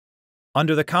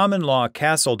Under the common law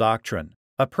castle doctrine,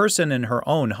 a person in her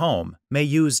own home may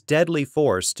use deadly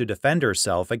force to defend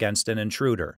herself against an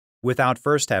intruder, without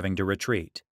first having to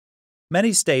retreat.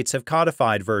 Many states have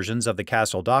codified versions of the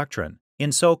castle doctrine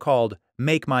in so-called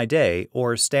Make My Day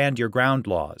or Stand Your Ground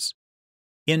laws.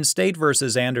 In State v.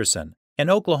 Anderson, an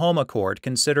Oklahoma court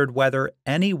considered whether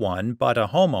anyone but a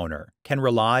homeowner can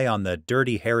rely on the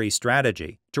Dirty Harry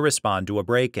strategy to respond to a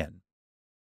break-in.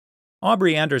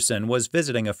 Aubrey Anderson was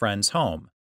visiting a friend's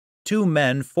home. Two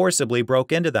men forcibly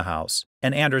broke into the house,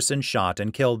 and Anderson shot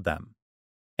and killed them.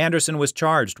 Anderson was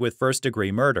charged with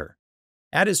first-degree murder.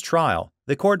 At his trial,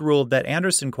 the court ruled that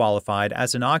Anderson qualified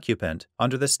as an occupant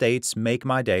under the state's Make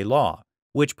My Day law,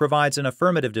 which provides an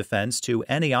affirmative defense to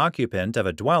any occupant of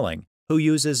a dwelling who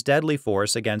uses deadly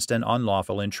force against an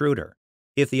unlawful intruder,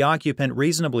 if the occupant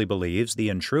reasonably believes the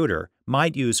intruder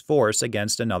might use force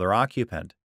against another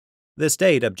occupant. The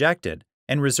state objected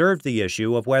and reserved the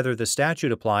issue of whether the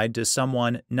statute applied to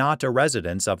someone not a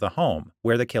resident of the home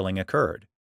where the killing occurred.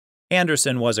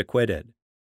 Anderson was acquitted.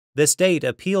 The state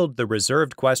appealed the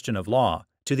reserved question of law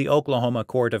to the Oklahoma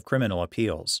Court of Criminal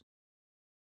Appeals.